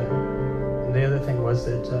us to, and the other thing was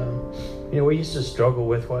that, we used to struggle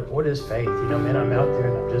with what is faith? Man, I'm out there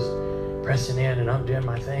and I'm just pressing in and I'm doing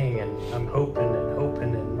my thing and I'm hoping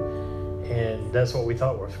and that's what we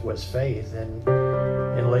thought was faith. And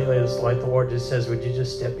lately it's like the Lord just says, would you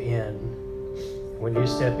just step in? When you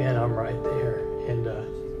step in, I'm right there. And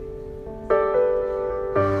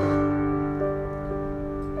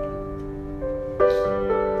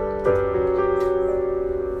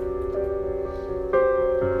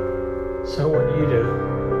so I want you to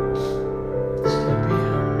step in.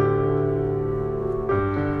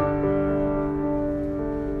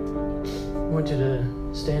 I want you to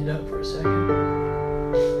stand up for a second.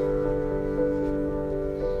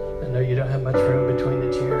 I know you don't have much room between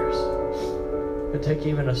the chairs, but take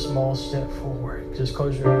even a small step forward. Just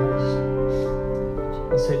close your eyes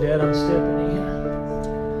and say, Dad, I'm stepping in.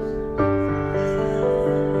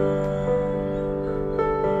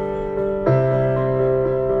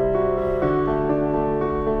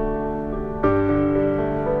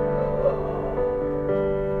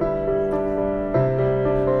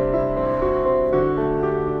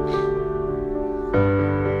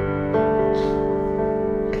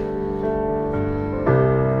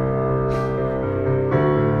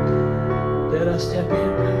 Step in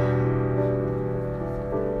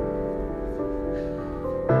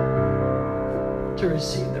to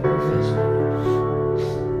receive the provision.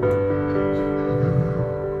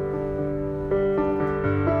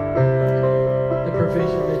 The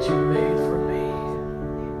provision that you made for me.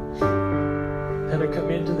 That I come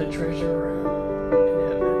into the treasure room in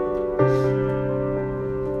heaven.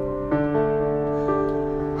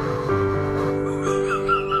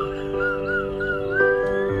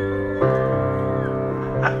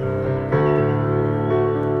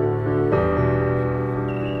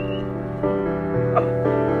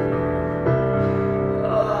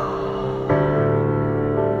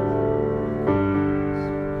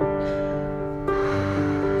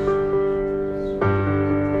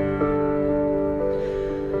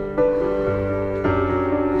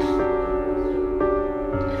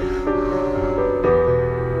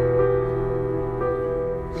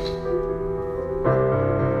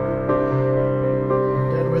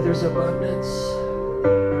 There's abundance.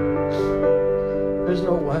 There's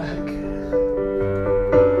no lack.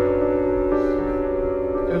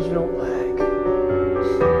 There's no lack.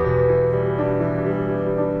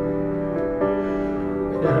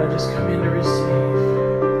 And then I just come in to receive.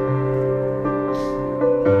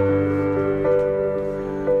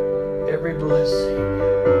 Every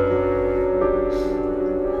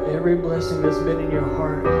blessing that's been in your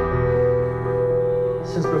heart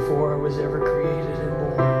since before I was ever created and born.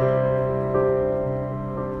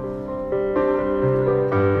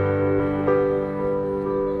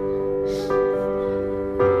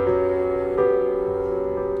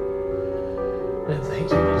 And thank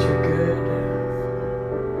you that you're good.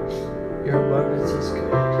 Your abundance is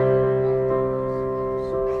good.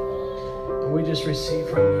 And we just receive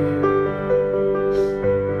from you.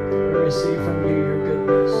 We receive from you your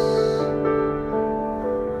goodness.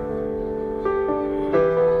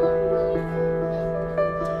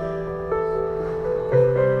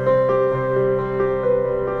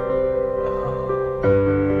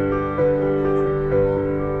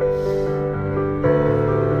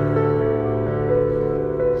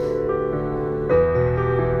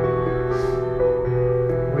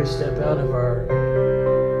 We we step out of our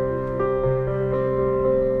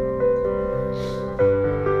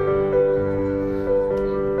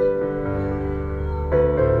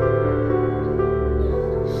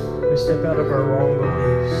wrong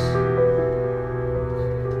beliefs.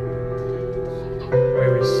 We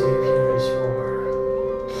receive you as you are.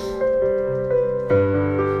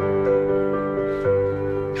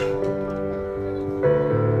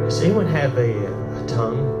 Does anyone have a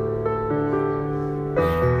tongue?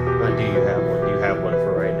 Not do you have one? Do you have one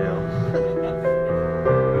for right now?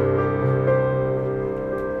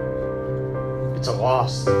 It's a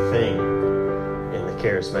lost thing in the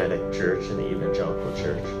charismatic church and the evangelical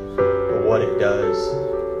church. But what it does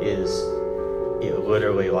is it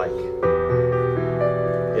literally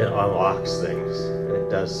it unlocks things, and it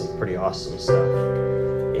does some pretty awesome stuff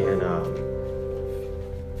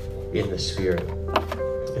in the spirit.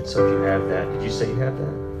 And so if you have that, did you say you have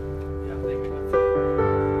that?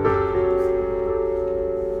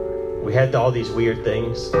 We had all these weird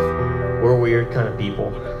things. We're weird kind of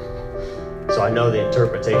people. So I know the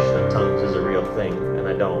interpretation of tongues is a real thing, and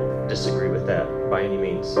I don't disagree with that by any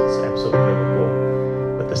means. It's absolutely biblical.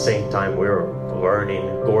 But at the same time, we're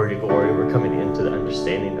learning glory to glory. We're coming into the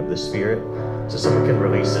understanding of the Spirit. So someone can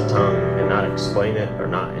release a tongue and not explain it or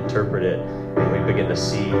not interpret it, and we begin to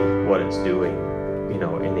see what it's doing,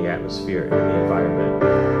 in the atmosphere, in the environment.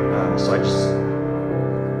 So I just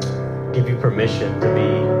give you permission to be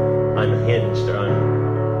unhinged or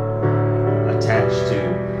attached to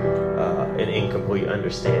an incomplete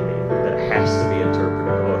understanding that it has to be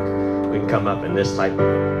interpreted. Look, we can come up in this type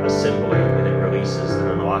of assembly and it releases and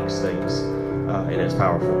unlocks things, and it's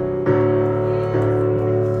powerful.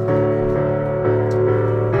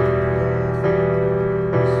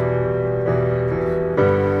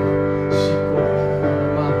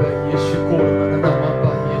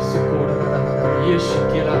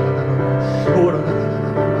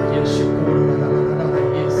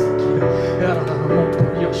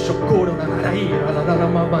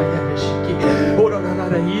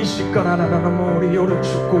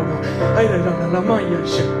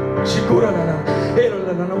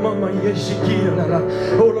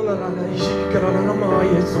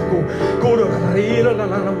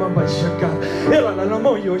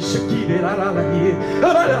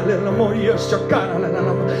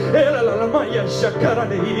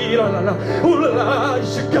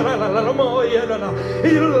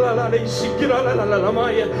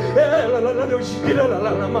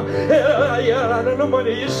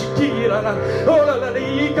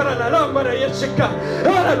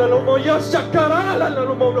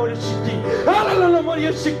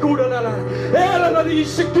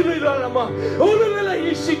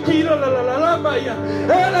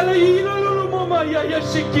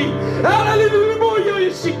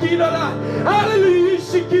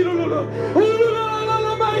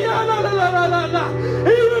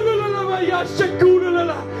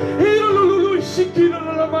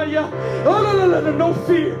 No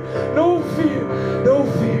fear, no fear,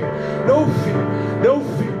 no fear, no fear, no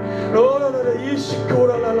fear.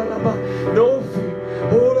 No fear.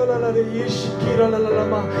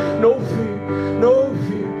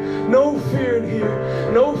 No fear,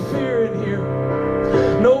 no fear, no fear in here,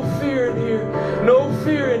 no fear in here, no fear in here, no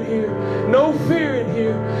fear in here, no fear in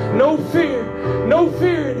here, no fear, no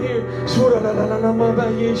fear in here.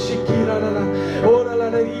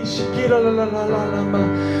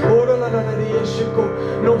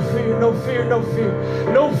 No fear, no fear, no fear,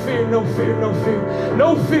 no fear, no fear, no fear, no fear,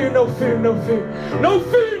 no fear, no fear, no fear,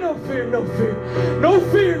 no fear, no fear, no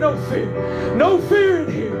fear, no fear, no fear in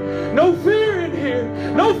here, no fear in here,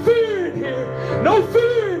 no fear in here, no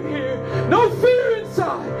fear in here, no fear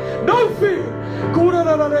inside, no fear. Ora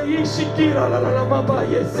la la ishikira la la maba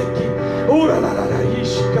yeseki. Ora la la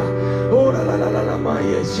ishika. Ora la la la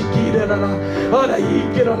maya shikira la la. Ara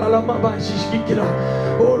ikira la la maba shikira.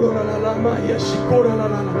 Ora la la maya shikura la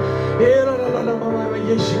la. Era la la mama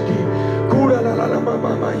yeshiki. Kura la la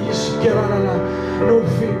mama yeshikira la la. No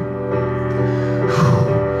fear.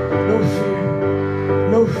 No fear.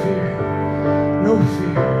 No fear. No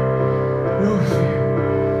fear. No fear.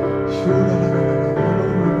 Shura la la.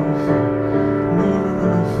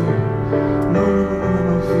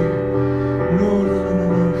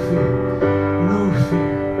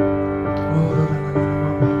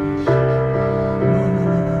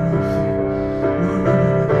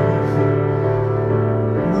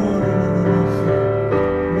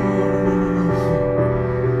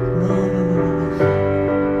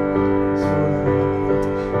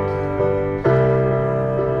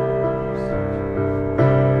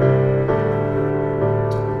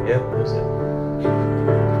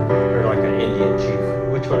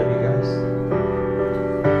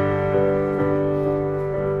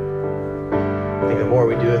 more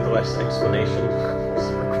we do it, the less explanation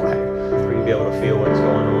is required for you to be able to feel what's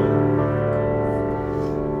going on.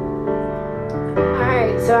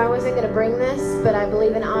 Alright, so I wasn't going to bring this, but I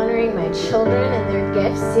believe in honoring my children and their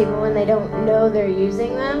gifts, even when they don't know they're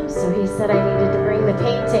using them. So he said I needed to bring the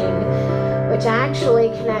painting, which actually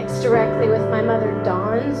connects directly with my mother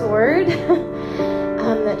Dawn's word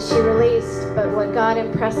that she released. But what God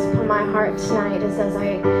impressed upon my heart tonight is, as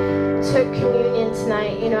I took communion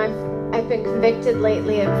tonight, you know, I've been convicted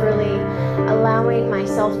lately of really allowing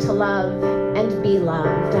myself to love and be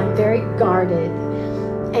loved. I'm very guarded.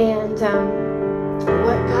 And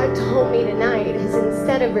what God told me tonight is,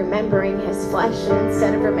 instead of remembering his flesh and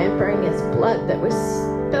instead of remembering his blood that was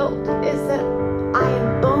spilled, is that I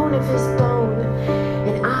am bone of his bone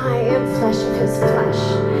and I am flesh of his flesh.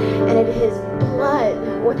 And it is blood,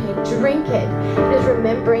 when I drink it, it is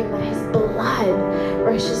remembering that his blood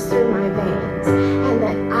rushes through my veins and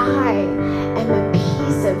that I am a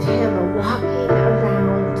piece of him walking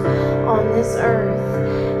around on this earth,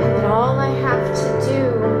 and that all I have to do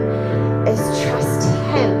is trust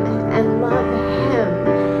him and love him,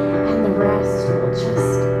 and the rest will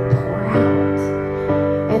just pour out,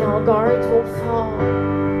 and all guards will fall,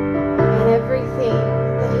 and everything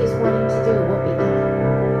that he's wanting to do will be done.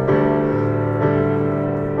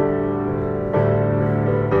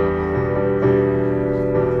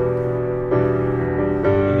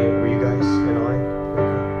 Were you guys in line?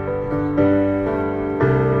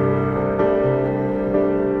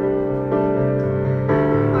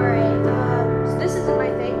 Alright, so this isn't my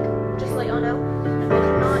thing, just to let y'all know. I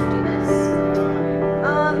did not do this.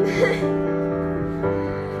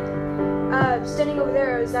 Standing over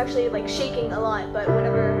there, I was actually like shaking a lot, but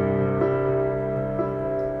whenever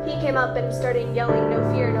he came up and started yelling, "No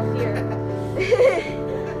fear, no fear,"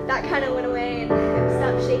 that kind of went away and I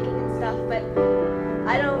stopped shaking and stuff. But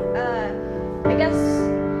I guess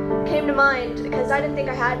came to mind because I didn't think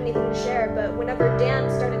I had anything to share, but whenever Dan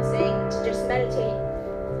started saying to just meditate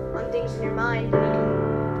on things in your mind, and you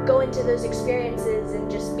can go into those experiences and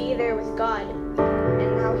just be there with God,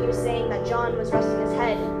 and how he was saying that John was resting his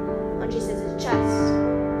head on Jesus' chest.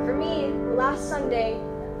 For me, last Sunday,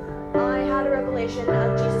 I had a revelation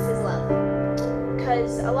of Jesus' love.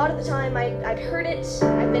 Because a lot of the time I'd heard it,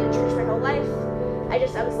 I've been in church my whole life, I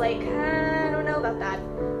was like, I don't know about that.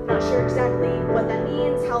 I'm not sure exactly what that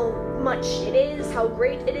means, how much it is, how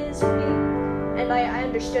great it is for me. And I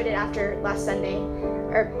understood it after last Sunday,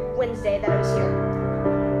 or Wednesday that I was here.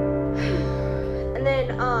 And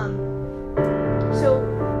then,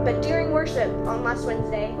 but during worship on last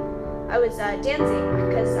Wednesday, I was dancing,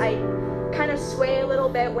 because I kind of sway a little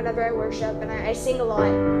bit whenever I worship, and I sing a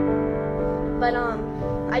lot. But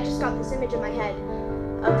I just got this image in my head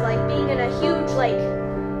of like being in a huge, like,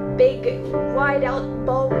 big, wide out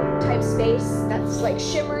ballroom type space that's like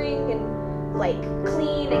shimmering and like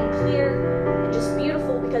clean and clear and just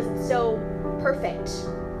beautiful because it's so perfect.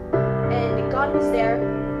 And God was there,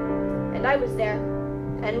 and I was there,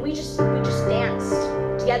 and we just danced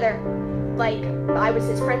together like I was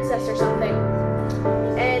his princess or something.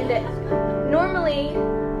 And normally,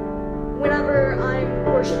 whenever I'm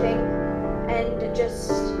worshiping and just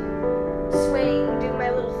swaying, do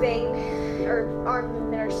my little thing, or arm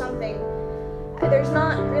movement or something, there's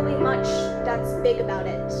not really much that's big about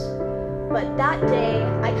it. But that day,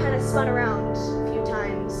 I kind of spun around a few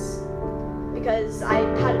times because I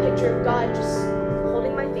had a picture of God just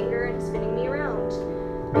holding my finger and spinning me around.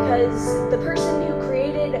 Because the person who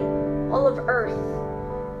created all of Earth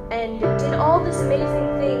and did all this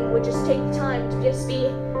amazing thing would just take the time to just be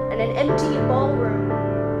in an empty ballroom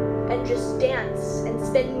and just dance and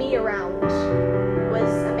spin me around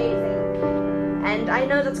was amazing. And I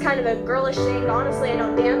know that's kind of a girlish thing. Honestly, I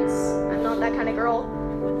don't dance. I'm not that kind of girl.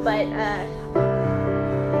 But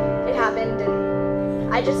it happened,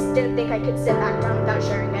 and I just didn't think I could sit back down without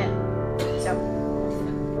sharing it. So.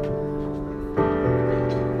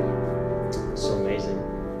 So amazing.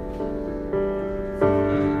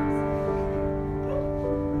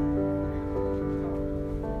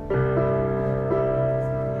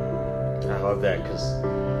 I love that, because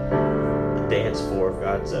the dance floor of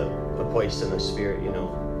God's a place in the spirit, you know.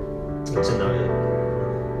 It's in the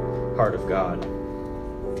heart of God.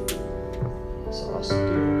 It's an awesome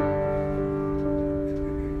deal.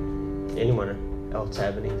 Anyone else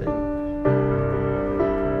have anything?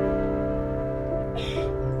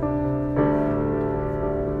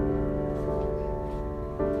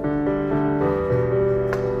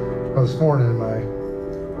 Well, this morning in my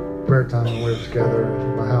prayer time when we were together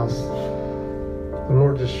in my house, the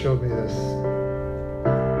Lord just showed me this.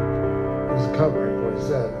 It was covering what he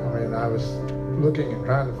said. I mean, I was looking and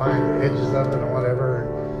trying to find the edges of it and whatever,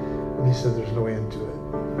 And he said, there's no end to it.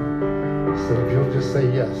 He said, if you'll just say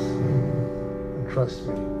yes and trust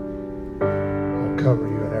me, I'll cover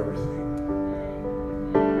you in everything.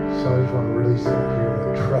 So I just want to release it here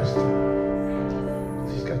and trust him.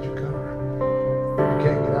 He's got you covered. You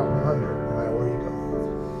can't get out from under it no matter where you go.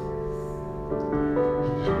 So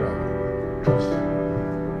just grab it. Trust him.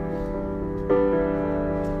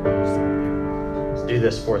 Let's do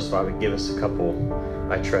this for us, Father. Give us a couple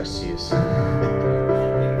I trust yous.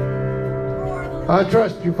 I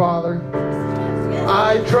trust you, Father.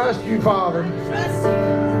 I trust you, Father.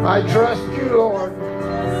 I trust you, Lord.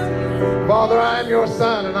 Father, I am your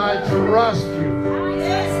son, and I trust you.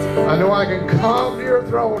 I know I can come to your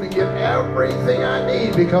throne and get everything I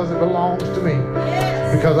need because it belongs to me.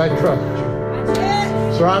 Because I trust you.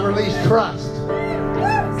 So I release trust.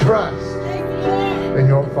 Trust in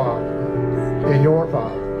your Father. In your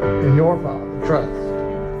Father. In your Father. Trust.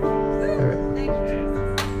 Amen.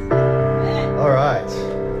 All right.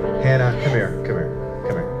 Hannah, come here. Come here.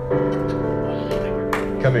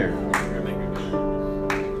 Come here. Come here.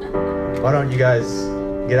 Why don't you guys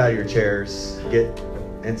get out of your chairs, get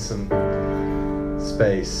in some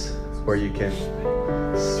space where you can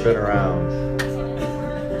spin around.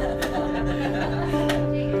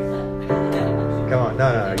 Come on,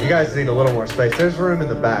 no. You guys need a little more space. There's room in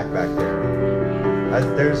the back there.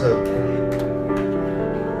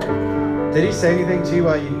 Did he say anything to you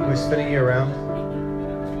while he was spinning you around?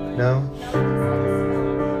 No?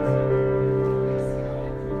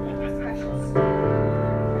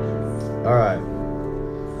 All right.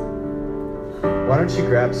 Why don't you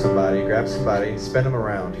grab somebody, spin them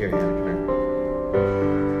around. Here, Hannah, come here.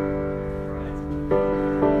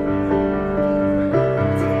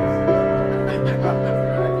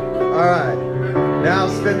 All right. Now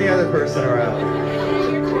spin the other person around.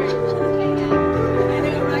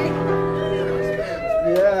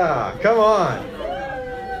 Yeah, come on.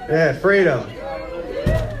 Yeah, freedom.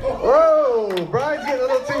 Whoa, Brian's getting a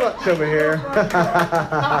little too much over here.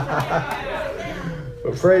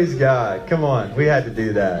 But praise God. Come on, we had to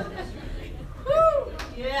do that.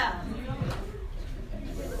 Yeah.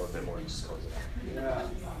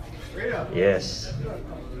 Yes.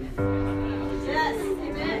 Yes.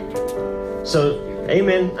 Amen. So,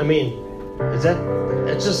 amen. I mean, it's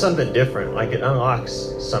just something different. Like it unlocks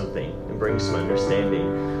something and brings some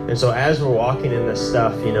understanding. And so as we're walking in this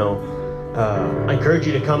stuff, I encourage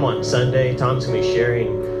you to come on Sunday. Tom's going to be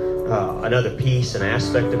sharing another piece, an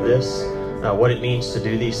aspect of this, what it means to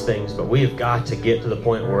do these things. But we have got to get to the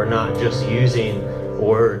point where we're not just using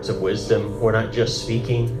words of wisdom. We're not just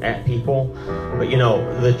speaking at people. But,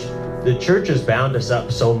 the church has bound us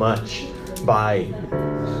up so much by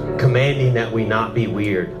commanding that we not be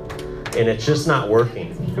weird. And it's just not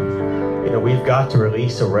working. We've got to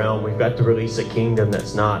release a realm. We've got to release a kingdom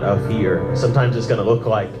that's not of here. Sometimes it's going to look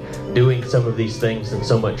like doing some of these things and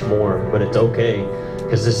so much more, but it's okay,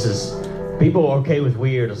 because people are okay with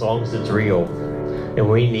weird as long as it's real. And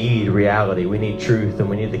we need reality. We need truth, and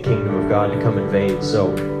we need the kingdom of God to come invade.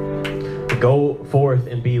 So go forth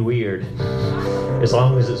and be weird as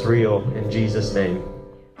long as it's real, in Jesus' name.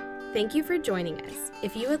 Thank you for joining us.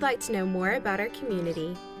 If you would like to know more about our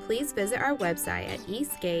community, please visit our website at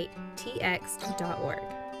eastgatetx.org.